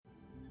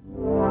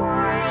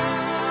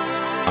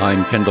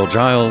I'm Kendall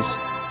Giles,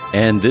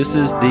 and this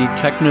is the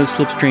Techno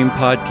Slipstream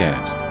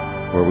Podcast,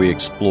 where we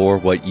explore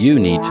what you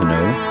need to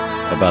know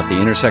about the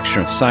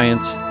intersection of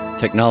science,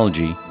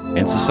 technology,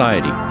 and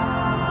society.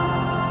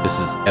 This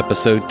is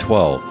episode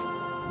 12.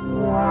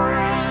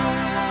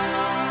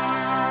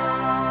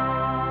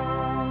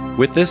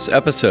 With this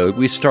episode,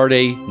 we start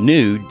a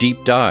new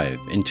deep dive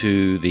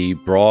into the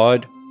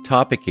broad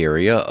topic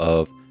area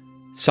of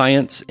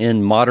science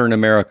in modern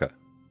America.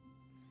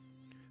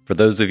 For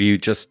those of you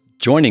just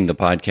joining the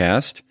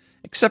podcast,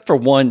 except for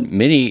one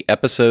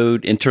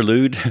mini-episode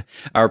interlude,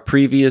 our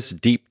previous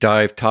deep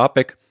dive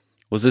topic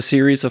was a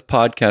series of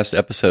podcast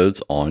episodes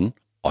on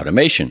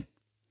automation.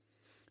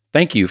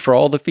 Thank you for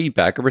all the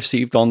feedback I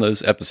received on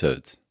those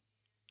episodes.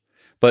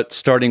 But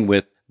starting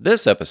with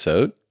this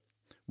episode,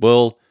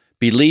 we'll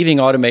be leaving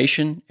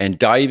automation and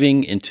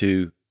diving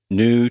into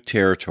new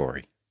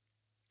territory.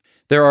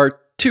 There are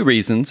two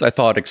reasons I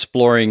thought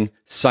exploring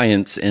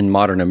science in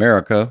modern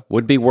America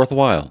would be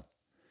worthwhile.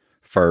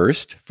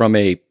 First, from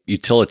a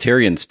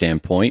utilitarian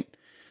standpoint,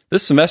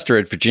 this semester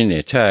at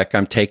Virginia Tech,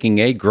 I'm taking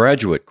a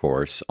graduate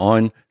course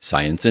on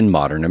science in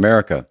modern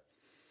America.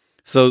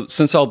 So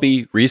since I'll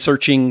be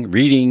researching,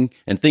 reading,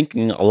 and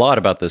thinking a lot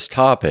about this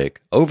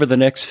topic over the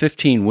next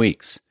 15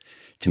 weeks,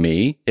 to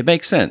me, it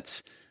makes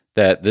sense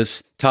that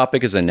this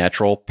topic is a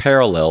natural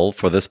parallel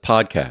for this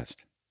podcast.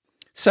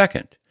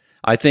 Second,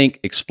 I think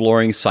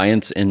exploring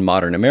science in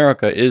modern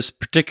America is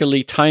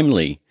particularly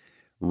timely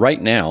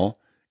right now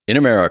in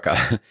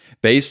America,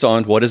 based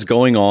on what is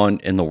going on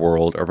in the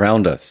world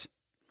around us.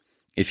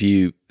 If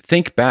you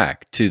think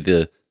back to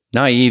the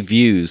naive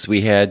views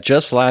we had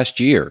just last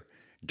year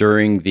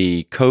during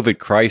the COVID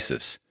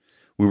crisis,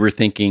 we were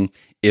thinking,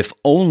 if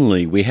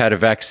only we had a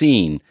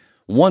vaccine,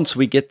 once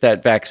we get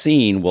that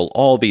vaccine, we'll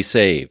all be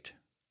saved.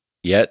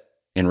 Yet,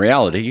 in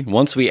reality,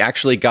 once we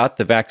actually got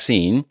the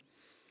vaccine,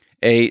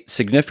 a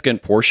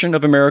significant portion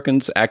of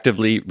Americans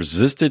actively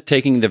resisted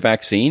taking the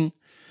vaccine.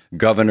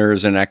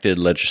 Governors enacted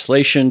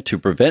legislation to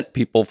prevent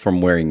people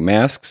from wearing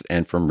masks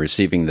and from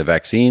receiving the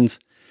vaccines,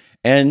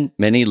 and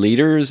many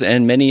leaders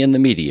and many in the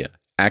media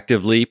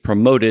actively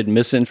promoted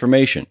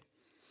misinformation.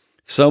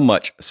 So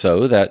much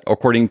so that,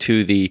 according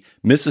to the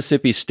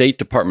Mississippi State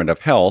Department of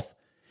Health,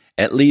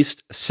 at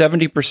least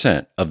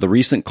 70% of the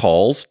recent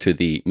calls to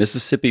the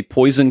Mississippi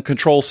Poison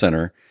Control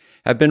Center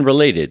have been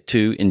related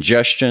to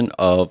ingestion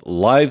of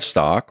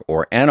livestock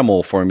or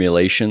animal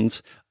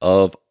formulations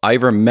of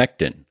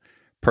ivermectin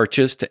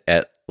purchased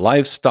at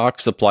livestock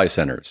supply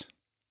centers.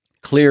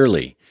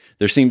 Clearly,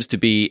 there seems to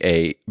be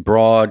a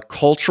broad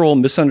cultural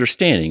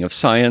misunderstanding of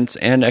science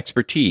and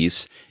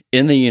expertise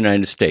in the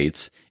United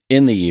States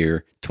in the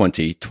year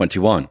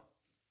 2021.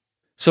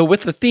 So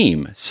with the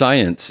theme,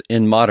 Science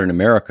in Modern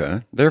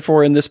America,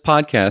 therefore in this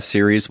podcast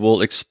series,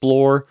 we'll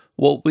explore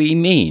what we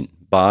mean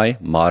by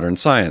modern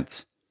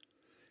science.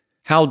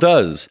 How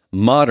does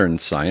modern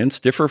science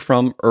differ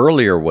from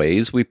earlier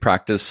ways we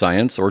practiced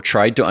science or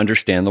tried to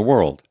understand the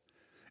world?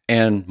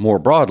 And more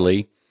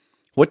broadly,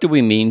 what do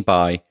we mean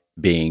by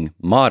being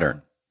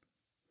modern?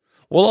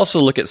 We'll also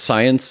look at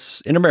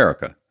science in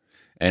America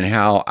and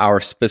how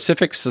our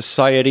specific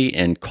society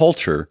and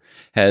culture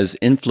has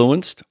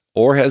influenced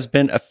or has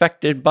been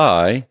affected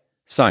by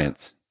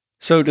science.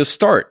 So to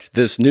start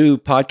this new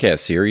podcast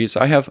series,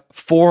 I have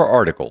 4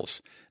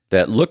 articles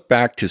that look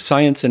back to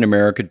science in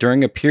America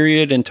during a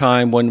period in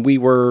time when we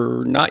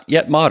were not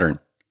yet modern.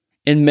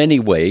 In many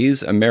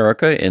ways,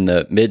 America in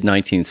the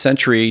mid-19th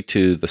century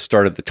to the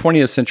start of the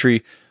 20th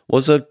century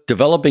was a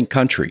developing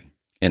country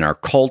in our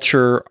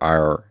culture,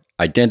 our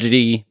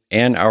identity,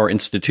 and our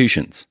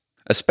institutions,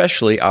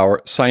 especially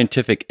our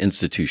scientific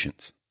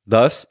institutions.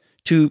 Thus,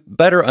 to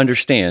better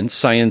understand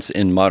science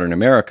in modern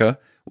America,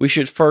 we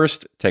should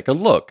first take a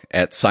look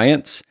at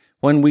science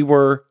when we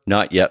were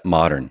not yet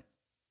modern.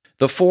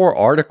 The 4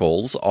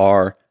 articles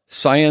are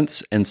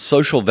Science and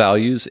Social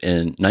Values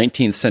in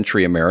 19th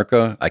Century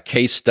America, a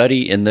Case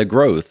Study in the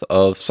Growth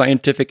of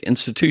Scientific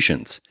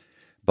Institutions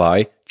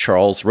by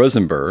Charles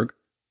Rosenberg,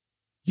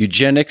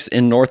 Eugenics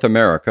in North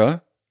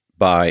America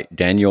by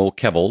Daniel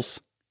Kevles,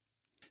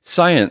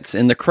 Science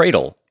in the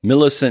Cradle,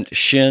 Millicent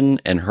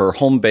Shin and her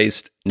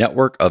home-based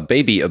network of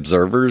baby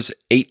observers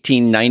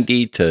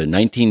 1890 to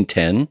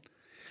 1910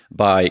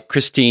 by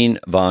Christine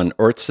von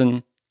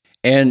Oertzen,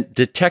 and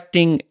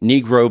Detecting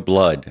Negro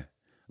Blood,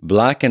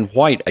 Black and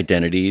White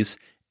Identities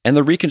and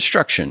the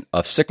Reconstruction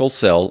of Sickle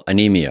Cell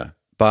Anemia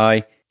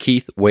by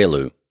Keith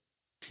Wailoo.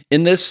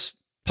 In this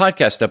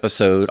podcast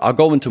episode, I'll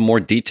go into more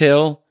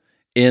detail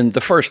in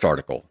the first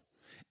article,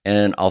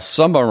 and I'll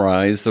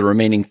summarize the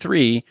remaining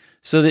 3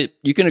 so that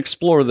you can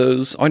explore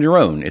those on your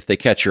own if they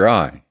catch your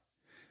eye.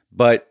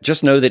 But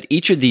just know that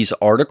each of these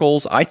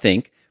articles, I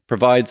think,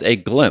 provides a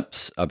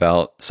glimpse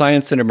about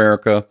science in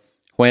America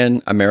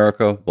when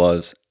America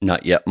was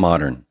not yet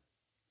modern.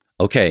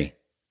 Okay,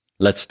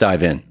 let's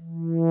dive in.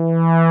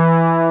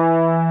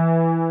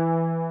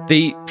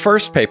 The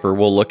first paper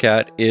we'll look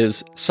at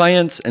is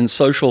Science and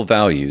Social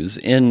Values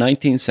in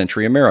 19th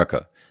Century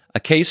America, a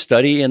case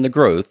study in the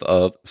growth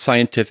of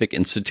scientific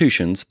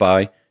institutions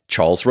by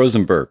Charles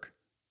Rosenberg.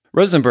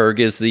 Rosenberg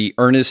is the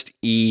Ernest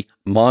E.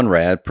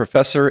 Monrad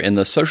Professor in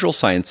the Social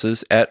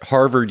Sciences at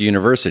Harvard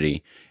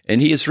University, and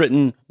he has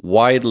written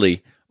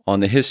widely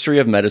on the history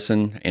of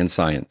medicine and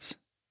science.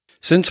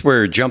 Since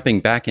we're jumping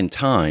back in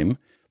time,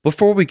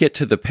 before we get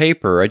to the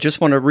paper, I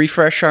just want to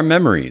refresh our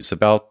memories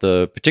about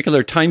the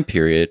particular time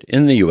period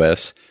in the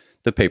U.S.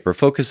 the paper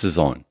focuses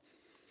on,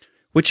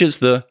 which is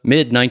the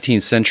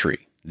mid-19th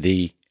century,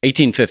 the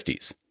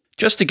 1850s.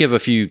 Just to give a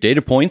few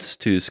data points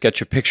to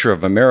sketch a picture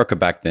of America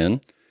back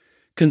then,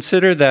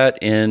 consider that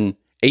in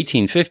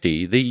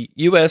 1850, the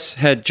U.S.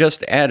 had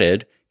just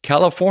added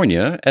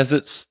California as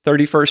its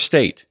 31st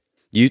state.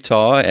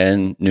 Utah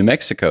and New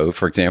Mexico,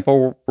 for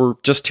example, were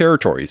just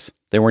territories.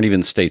 They weren't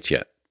even states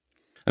yet.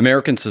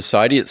 American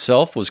society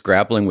itself was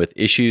grappling with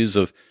issues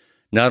of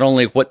not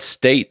only what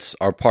states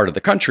are part of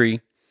the country,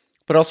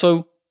 but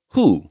also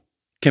who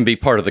can be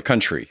part of the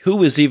country,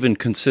 who is even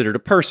considered a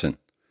person.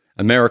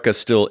 America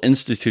still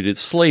instituted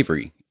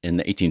slavery in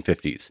the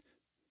 1850s.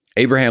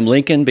 Abraham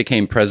Lincoln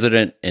became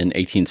president in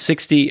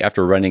 1860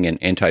 after running an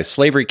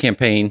anti-slavery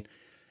campaign,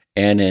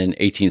 and in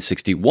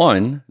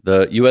 1861,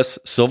 the U.S.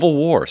 Civil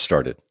War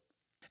started.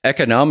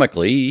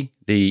 Economically,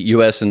 the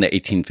U.S. in the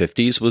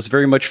 1850s was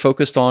very much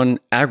focused on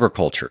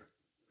agriculture.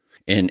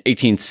 In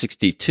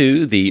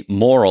 1862, the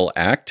Morrill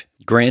Act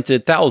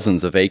granted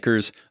thousands of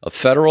acres of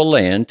federal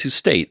land to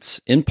states,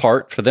 in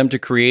part for them to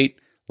create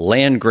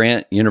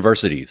land-grant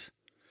universities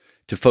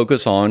to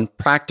focus on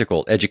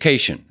practical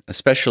education,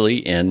 especially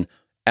in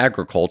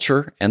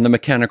agriculture and the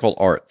mechanical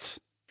arts.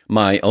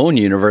 My own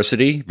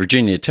university,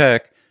 Virginia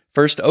Tech,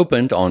 first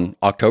opened on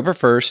October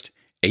 1st,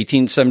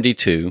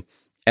 1872,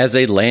 as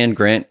a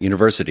land-grant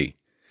university,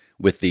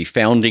 with the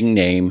founding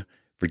name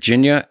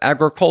Virginia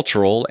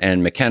Agricultural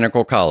and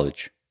Mechanical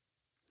College.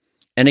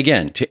 And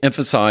again, to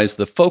emphasize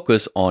the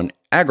focus on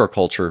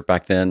agriculture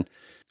back then,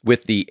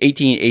 with the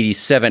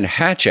 1887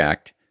 Hatch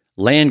Act,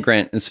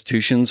 land-grant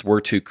institutions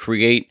were to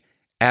create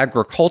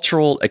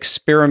agricultural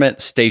experiment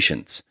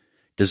stations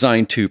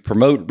designed to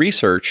promote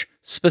research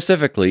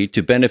specifically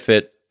to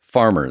benefit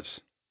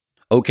farmers.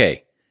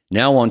 Okay,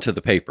 now on to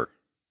the paper.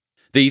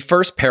 The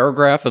first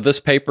paragraph of this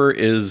paper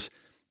is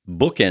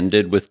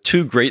bookended with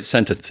two great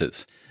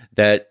sentences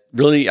that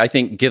really, I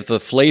think, give the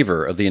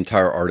flavor of the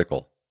entire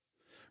article.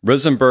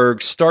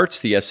 Rosenberg starts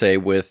the essay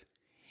with,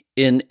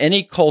 "In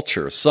any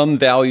culture, some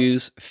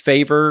values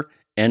favor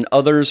and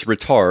others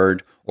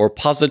retard or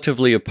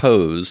positively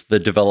oppose the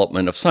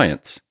development of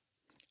science."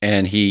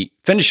 And he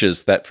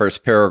finishes that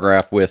first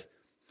paragraph with,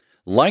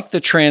 "Like the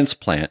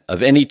transplant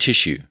of any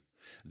tissue,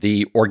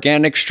 the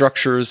organic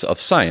structures of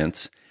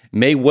science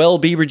may well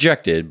be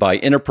rejected by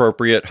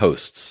inappropriate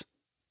hosts."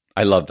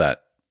 I love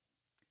that.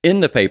 In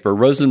the paper,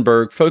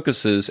 Rosenberg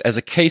focuses as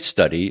a case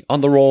study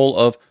on the role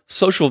of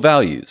social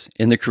values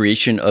in the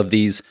creation of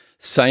these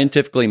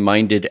scientifically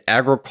minded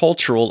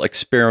agricultural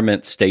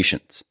experiment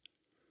stations.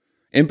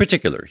 In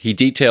particular, he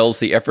details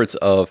the efforts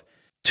of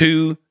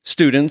two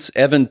students,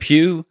 Evan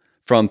Pugh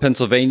from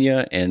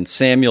Pennsylvania and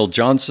Samuel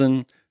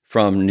Johnson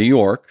from New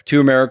York,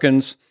 two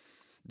Americans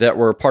that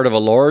were part of a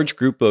large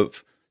group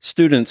of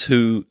students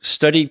who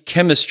studied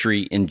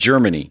chemistry in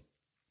Germany.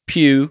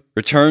 Pugh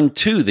returned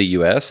to the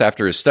U.S.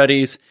 after his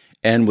studies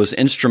and was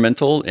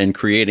instrumental in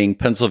creating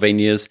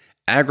Pennsylvania's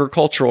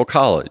Agricultural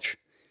College.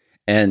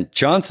 And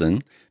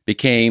Johnson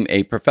became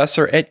a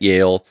professor at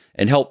Yale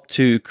and helped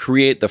to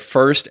create the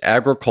first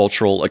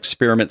agricultural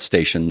experiment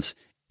stations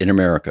in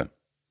America.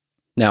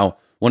 Now,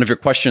 one of your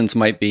questions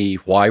might be,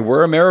 why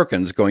were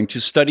Americans going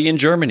to study in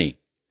Germany?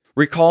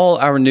 Recall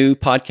our new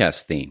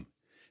podcast theme,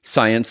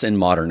 Science in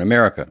Modern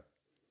America.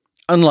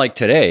 Unlike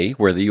today,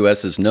 where the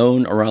U.S. is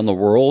known around the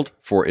world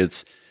for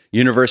its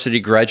university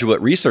graduate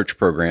research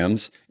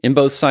programs in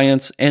both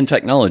science and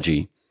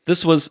technology,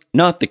 this was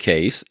not the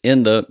case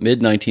in the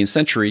mid-19th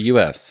century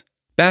U.S.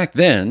 Back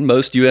then,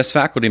 most U.S.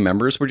 faculty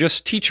members were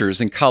just teachers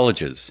in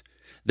colleges.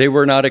 They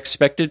were not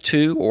expected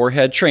to or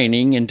had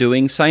training in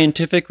doing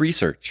scientific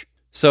research.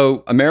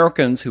 So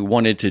Americans who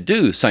wanted to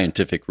do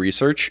scientific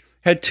research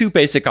had two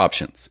basic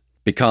options: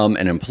 become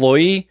an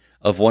employee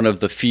of one of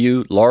the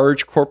few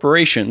large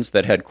corporations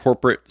that had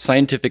corporate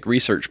scientific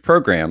research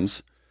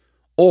programs,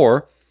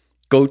 or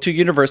go to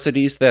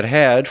universities that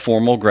had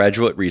formal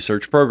graduate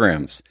research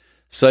programs,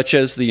 such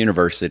as the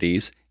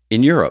universities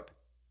in Europe.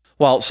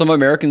 While some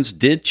Americans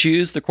did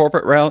choose the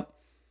corporate route,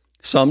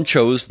 some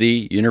chose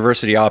the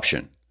university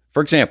option.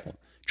 For example,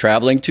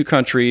 traveling to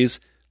countries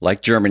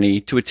like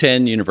Germany to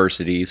attend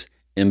universities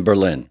in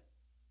Berlin.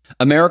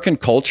 American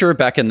culture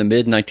back in the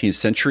mid-19th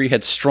century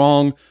had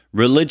strong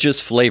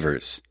religious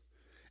flavors,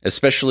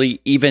 especially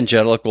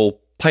evangelical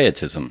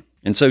pietism.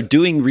 And so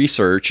doing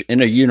research in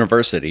a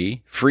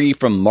university, free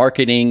from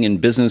marketing and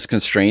business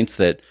constraints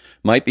that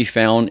might be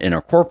found in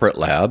a corporate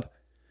lab,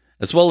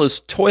 as well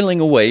as toiling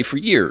away for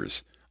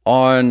years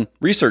on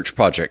research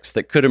projects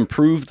that could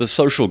improve the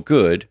social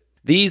good,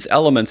 these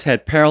elements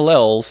had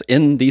parallels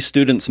in these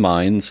students'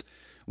 minds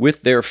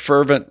with their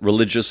fervent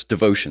religious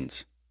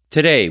devotions.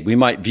 Today, we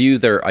might view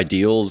their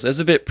ideals as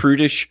a bit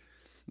prudish,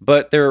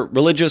 but their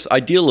religious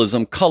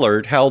idealism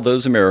colored how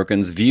those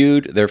Americans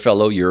viewed their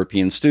fellow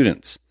European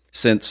students,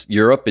 since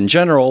Europe in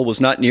general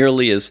was not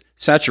nearly as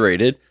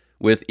saturated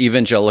with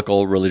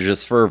evangelical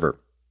religious fervor.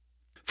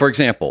 For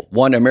example,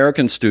 one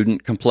American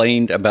student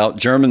complained about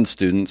German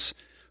students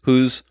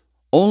whose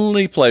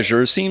only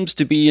pleasure seems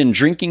to be in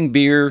drinking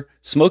beer,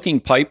 smoking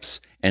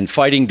pipes, and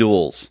fighting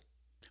duels.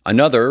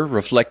 Another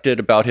reflected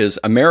about his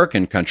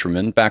American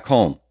countrymen back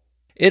home.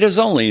 It is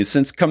only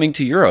since coming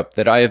to Europe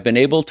that I have been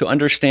able to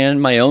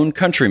understand my own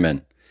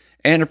countrymen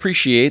and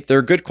appreciate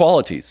their good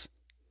qualities.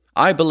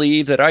 I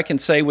believe that I can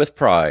say with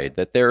pride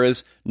that there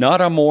is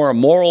not a more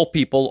moral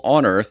people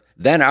on earth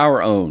than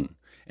our own,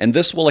 and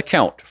this will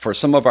account for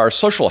some of our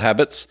social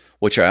habits,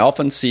 which I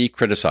often see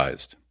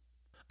criticized.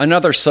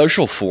 Another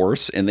social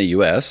force in the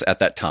U.S. at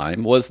that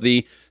time was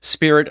the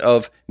spirit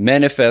of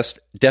manifest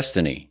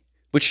destiny,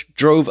 which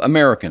drove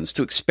Americans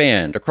to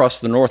expand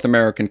across the North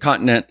American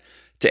continent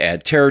to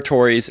add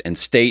territories and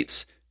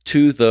states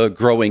to the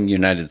growing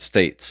United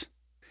States.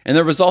 And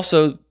there was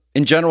also,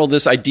 in general,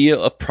 this idea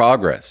of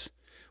progress,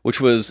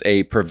 which was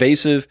a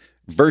pervasive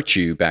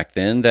virtue back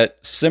then that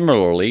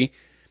similarly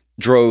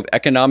drove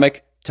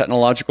economic,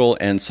 technological,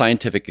 and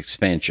scientific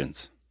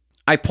expansions.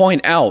 I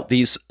point out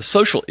these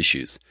social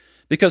issues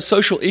because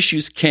social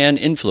issues can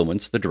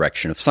influence the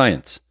direction of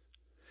science.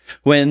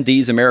 When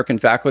these American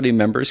faculty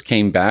members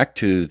came back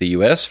to the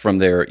U.S. from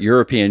their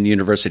European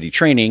university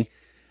training,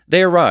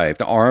 they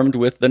arrived armed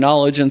with the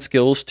knowledge and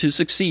skills to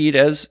succeed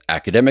as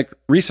academic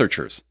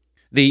researchers.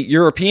 The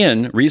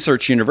European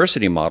research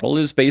university model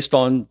is based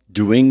on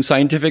doing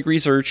scientific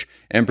research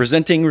and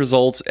presenting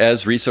results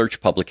as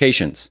research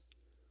publications.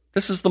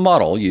 This is the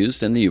model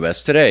used in the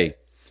U.S. today,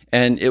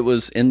 and it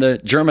was in the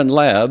German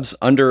labs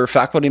under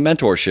faculty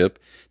mentorship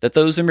that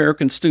those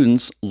American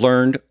students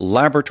learned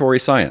laboratory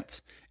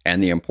science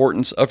and the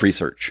importance of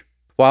research.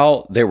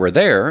 While they were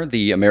there,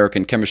 the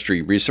American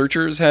chemistry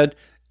researchers had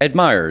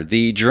admired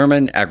the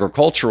German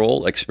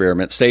agricultural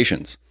experiment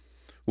stations,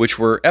 which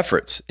were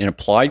efforts in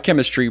applied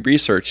chemistry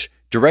research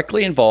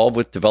directly involved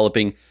with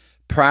developing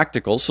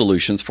practical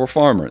solutions for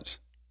farmers.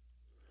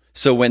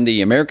 So when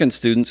the American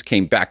students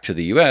came back to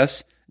the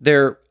U.S.,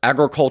 their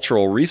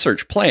agricultural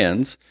research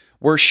plans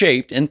were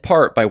shaped in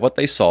part by what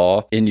they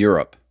saw in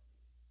Europe.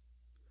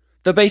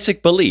 The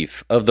basic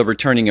belief of the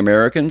returning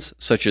Americans,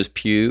 such as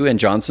Pew and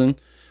Johnson,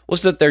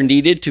 was that there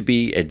needed to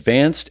be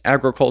advanced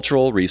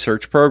agricultural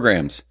research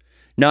programs,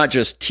 not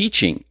just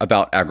teaching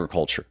about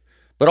agriculture,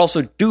 but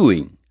also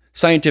doing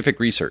scientific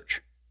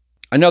research.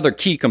 Another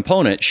key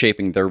component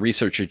shaping their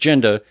research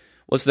agenda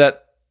was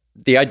that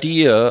the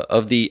idea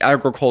of the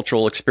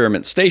agricultural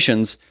experiment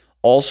stations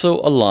also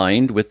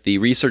aligned with the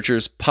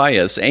researchers'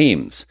 pious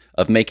aims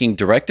of making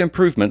direct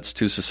improvements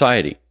to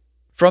society.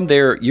 From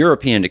their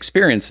European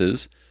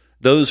experiences,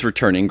 those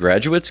returning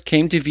graduates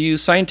came to view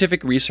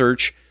scientific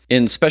research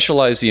in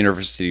specialized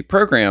university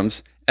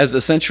programs as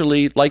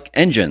essentially like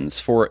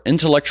engines for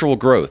intellectual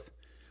growth,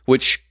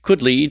 which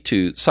could lead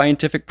to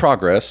scientific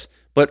progress,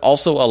 but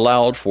also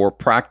allowed for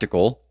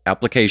practical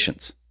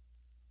applications.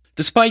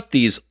 Despite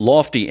these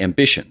lofty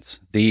ambitions,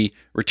 the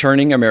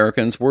returning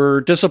Americans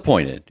were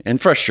disappointed and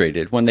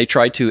frustrated when they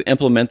tried to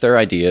implement their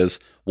ideas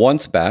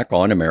once back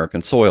on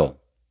American soil.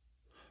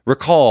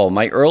 Recall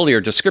my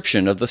earlier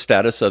description of the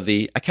status of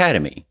the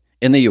academy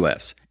in the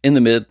U.S. in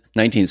the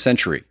mid-19th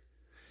century.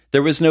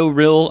 There was no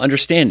real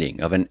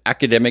understanding of an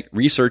academic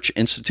research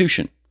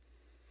institution.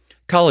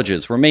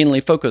 Colleges were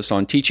mainly focused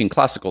on teaching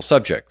classical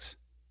subjects.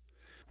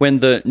 When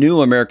the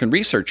new American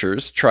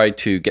researchers tried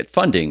to get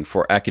funding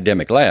for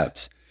academic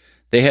labs,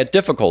 they had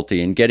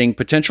difficulty in getting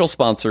potential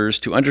sponsors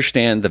to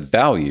understand the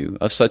value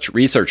of such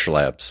research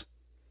labs.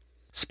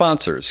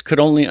 Sponsors could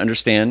only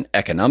understand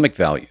economic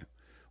value,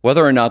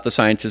 whether or not the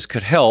scientists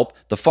could help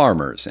the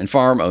farmers and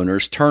farm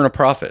owners turn a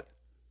profit.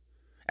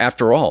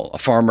 After all, a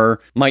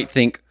farmer might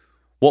think,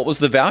 what was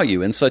the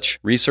value in such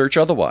research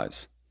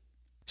otherwise?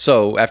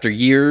 So, after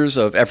years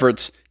of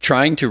efforts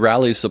trying to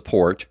rally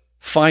support,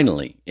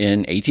 finally,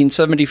 in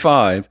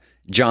 1875,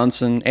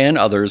 Johnson and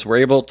others were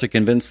able to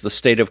convince the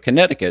state of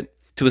Connecticut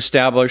to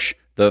establish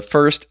the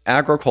first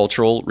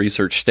agricultural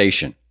research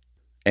station.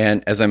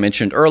 And as I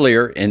mentioned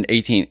earlier, in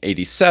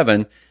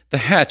 1887, the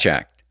Hatch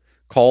Act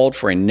called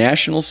for a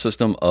national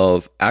system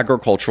of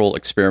agricultural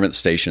experiment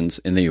stations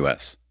in the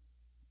U.S.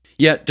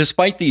 Yet,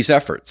 despite these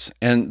efforts,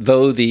 and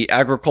though the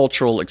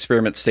agricultural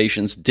experiment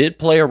stations did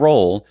play a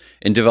role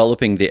in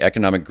developing the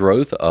economic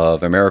growth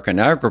of American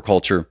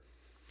agriculture,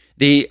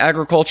 the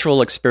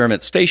agricultural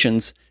experiment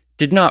stations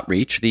did not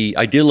reach the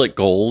idyllic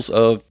goals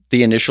of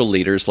the initial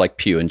leaders like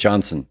Pew and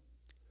Johnson.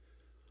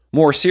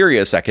 More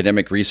serious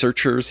academic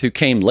researchers who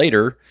came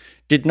later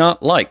did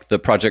not like the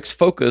project's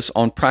focus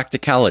on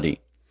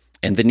practicality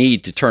and the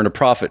need to turn a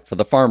profit for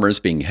the farmers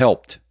being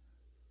helped.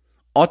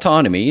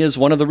 Autonomy is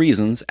one of the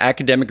reasons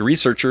academic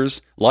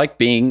researchers like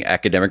being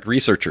academic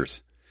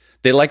researchers.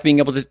 They like being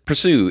able to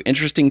pursue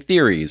interesting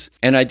theories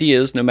and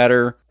ideas no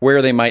matter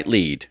where they might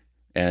lead.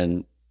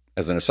 And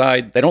as an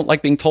aside, they don't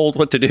like being told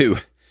what to do.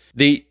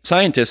 The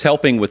scientists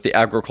helping with the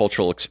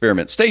agricultural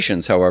experiment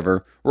stations,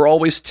 however, were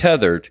always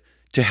tethered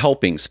to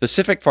helping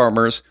specific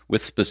farmers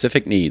with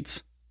specific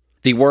needs.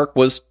 The work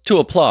was too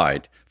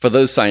applied for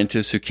those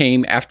scientists who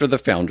came after the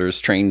founders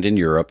trained in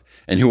Europe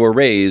and who were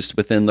raised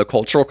within the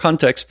cultural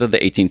context of the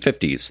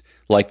 1850s,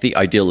 like the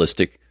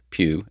idealistic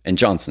Pew and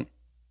Johnson.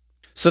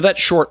 So that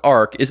short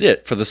arc is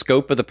it for the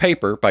scope of the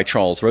paper by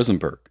Charles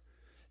Rosenberg.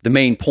 The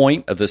main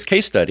point of this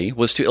case study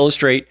was to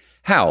illustrate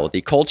how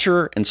the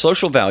culture and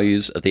social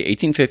values of the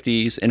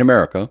 1850s in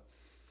America,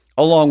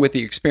 along with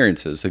the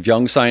experiences of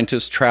young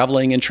scientists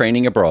traveling and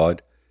training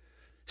abroad,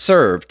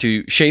 served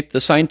to shape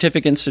the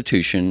scientific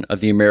institution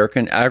of the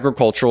American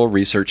agricultural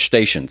research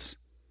stations.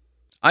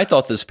 I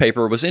thought this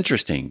paper was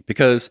interesting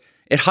because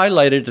it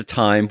highlighted a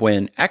time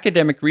when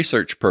academic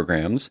research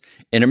programs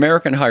in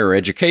American higher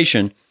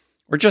education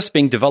were just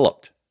being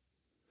developed.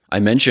 I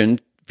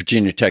mentioned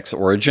Virginia Tech's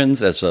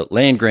origins as a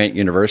land-grant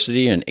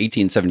university in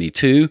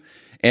 1872,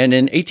 and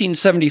in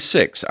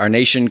 1876, our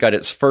nation got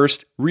its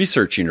first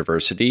research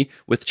university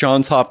with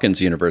Johns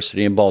Hopkins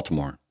University in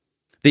Baltimore.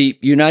 The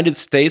United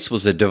States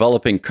was a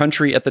developing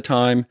country at the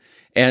time,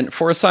 and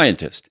for a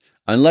scientist,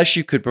 unless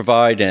you could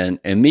provide an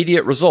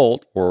immediate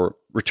result or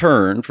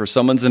return for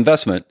someone's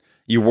investment,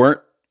 you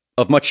weren't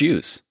of much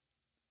use.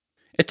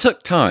 It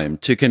took time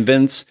to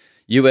convince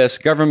U.S.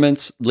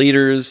 governments,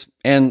 leaders,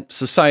 and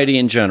society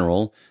in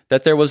general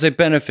that there was a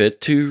benefit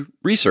to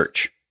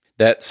research,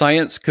 that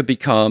science could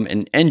become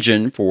an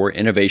engine for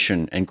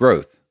innovation and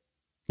growth.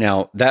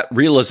 Now, that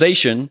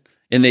realization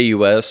in the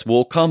U.S.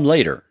 will come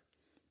later.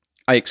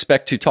 I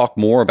expect to talk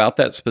more about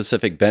that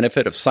specific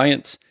benefit of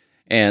science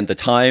and the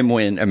time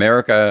when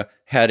America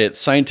had its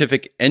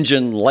scientific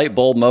engine light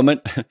bulb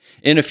moment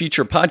in a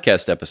future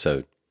podcast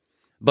episode.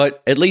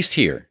 But at least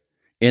here,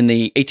 in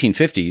the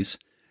 1850s,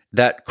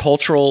 that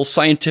cultural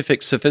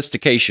scientific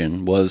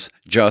sophistication was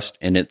just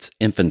in its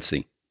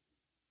infancy.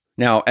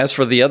 Now, as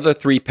for the other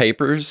three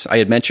papers I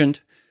had mentioned,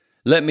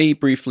 let me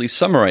briefly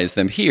summarize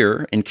them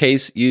here in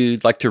case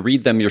you'd like to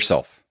read them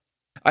yourself.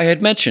 I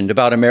had mentioned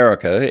about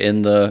America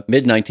in the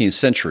mid-19th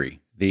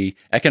century, the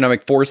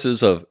economic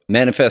forces of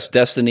manifest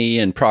destiny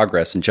and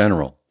progress in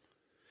general.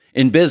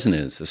 In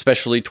business,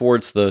 especially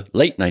towards the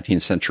late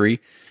 19th century,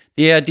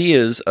 the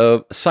ideas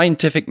of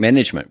scientific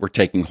management were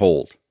taking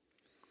hold.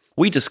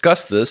 We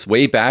discussed this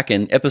way back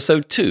in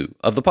episode 2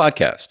 of the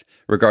podcast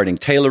regarding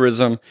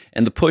Taylorism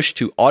and the push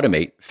to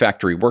automate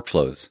factory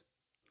workflows.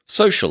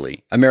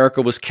 Socially,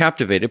 America was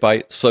captivated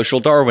by social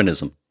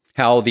Darwinism,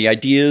 how the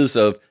ideas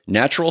of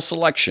natural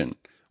selection,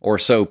 or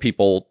so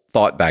people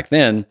thought back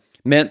then,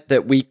 meant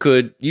that we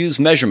could use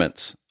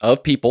measurements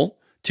of people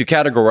to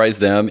categorize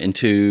them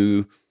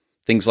into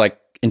things like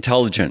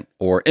intelligent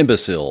or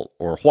imbecile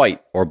or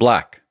white or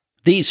black.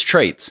 These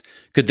traits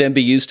could then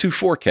be used to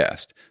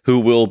forecast who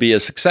will be a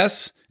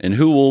success and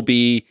who will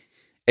be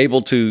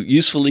able to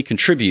usefully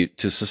contribute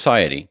to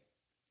society,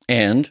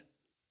 and,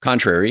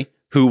 contrary,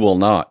 who will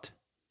not.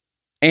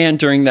 And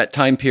during that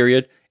time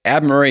period,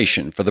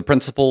 admiration for the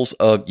principles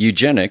of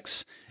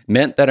eugenics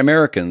meant that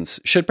Americans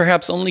should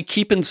perhaps only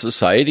keep in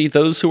society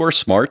those who are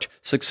smart,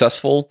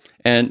 successful,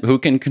 and who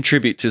can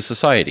contribute to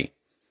society,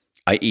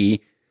 i.e.,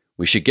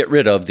 we should get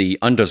rid of the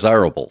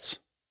undesirables.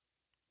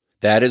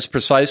 That is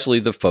precisely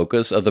the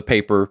focus of the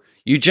paper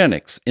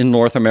Eugenics in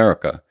North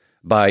America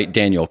by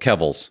Daniel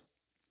Kevles.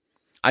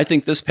 I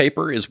think this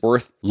paper is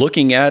worth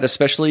looking at,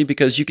 especially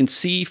because you can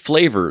see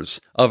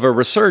flavors of a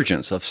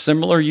resurgence of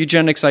similar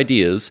eugenics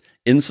ideas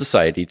in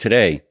society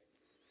today.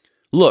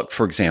 Look,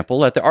 for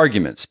example, at the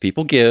arguments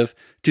people give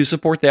to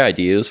support the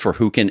ideas for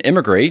who can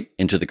immigrate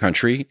into the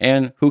country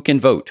and who can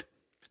vote.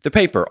 The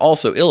paper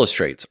also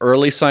illustrates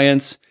early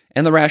science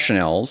and the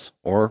rationales,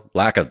 or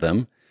lack of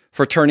them,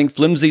 for turning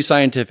flimsy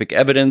scientific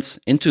evidence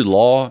into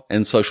law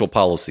and social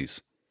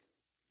policies.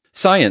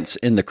 Science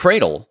in the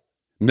Cradle,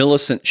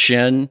 Millicent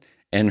Shen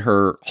and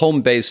her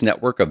home-based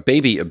network of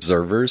baby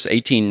observers,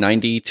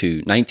 1890 to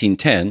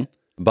 1910,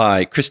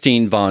 by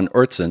Christine von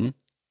Oertzen,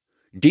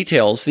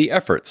 details the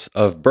efforts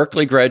of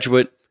Berkeley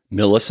graduate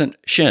Millicent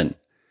Shen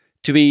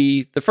to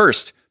be the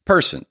first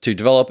person to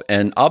develop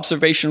an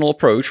observational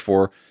approach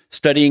for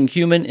studying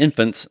human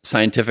infants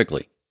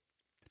scientifically.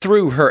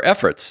 Through her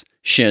efforts,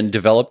 Shen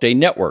developed a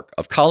network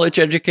of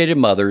college-educated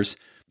mothers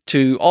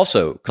to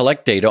also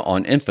collect data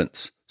on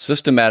infants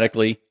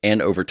systematically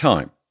and over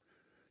time,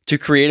 to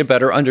create a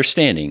better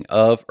understanding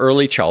of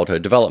early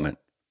childhood development.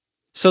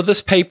 So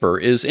this paper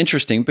is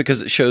interesting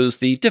because it shows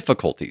the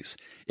difficulties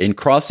in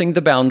crossing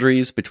the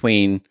boundaries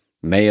between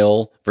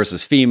male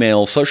versus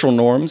female social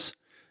norms,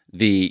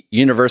 the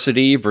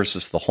university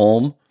versus the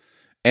home,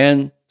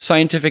 and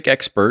scientific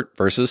expert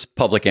versus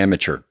public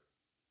amateur.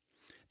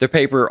 The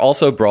paper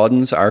also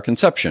broadens our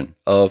conception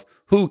of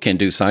who can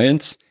do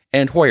science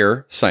and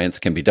where science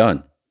can be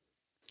done.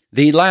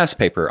 The last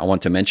paper I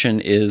want to mention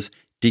is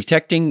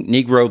Detecting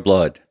Negro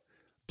Blood,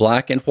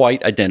 Black and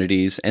White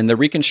Identities and the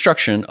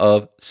Reconstruction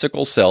of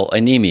Sickle Cell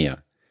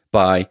Anemia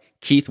by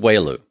Keith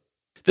Wailoo.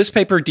 This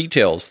paper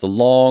details the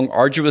long,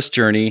 arduous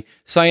journey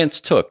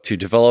science took to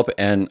develop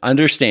an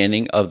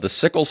understanding of the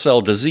sickle cell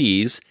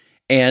disease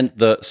and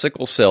the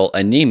sickle cell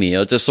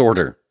anemia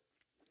disorder.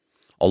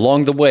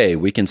 Along the way,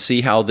 we can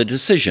see how the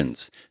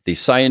decisions the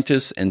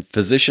scientists and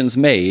physicians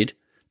made,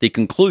 the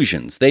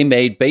conclusions they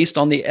made based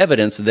on the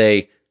evidence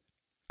they,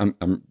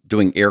 I'm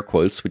doing air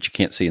quotes, which you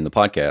can't see in the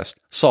podcast,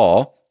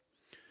 saw,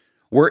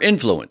 were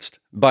influenced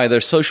by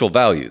their social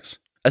values.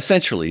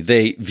 Essentially,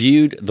 they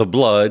viewed the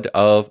blood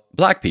of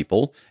black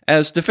people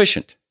as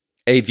deficient,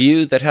 a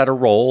view that had a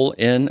role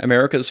in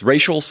America's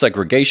racial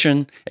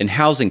segregation and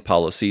housing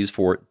policies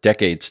for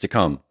decades to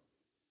come.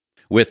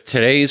 With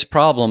today's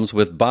problems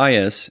with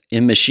bias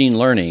in machine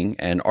learning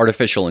and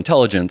artificial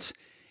intelligence,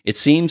 it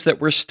seems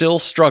that we're still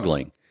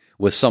struggling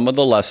with some of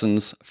the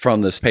lessons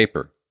from this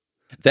paper.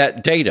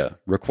 That data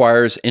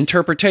requires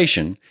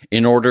interpretation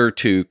in order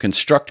to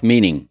construct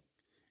meaning,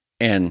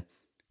 and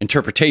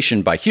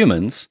interpretation by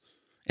humans,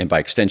 and by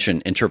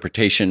extension,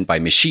 interpretation by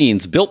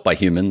machines built by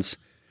humans,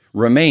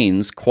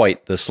 remains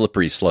quite the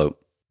slippery slope.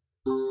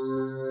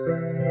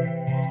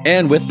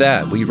 And with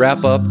that, we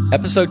wrap up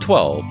episode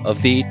 12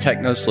 of the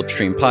Techno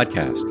Slipstream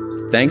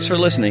podcast. Thanks for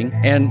listening,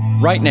 and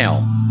right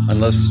now,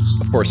 unless,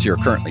 of course, you're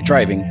currently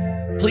driving,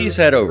 please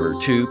head over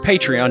to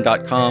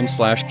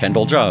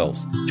patreon.com/Kendall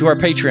Giles to our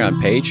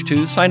Patreon page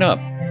to sign up.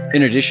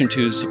 In addition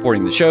to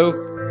supporting the show,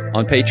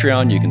 on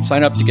Patreon you can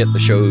sign up to get the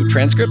show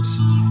transcripts,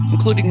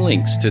 including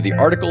links to the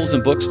articles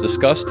and books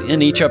discussed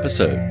in each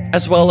episode,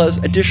 as well as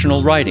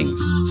additional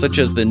writings, such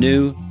as the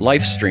new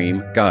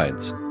Lifestream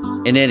guides.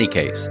 In any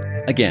case,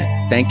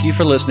 again, thank you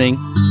for listening,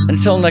 and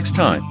until next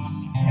time,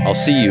 I'll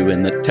see you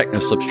in the Techno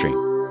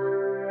Slipstream.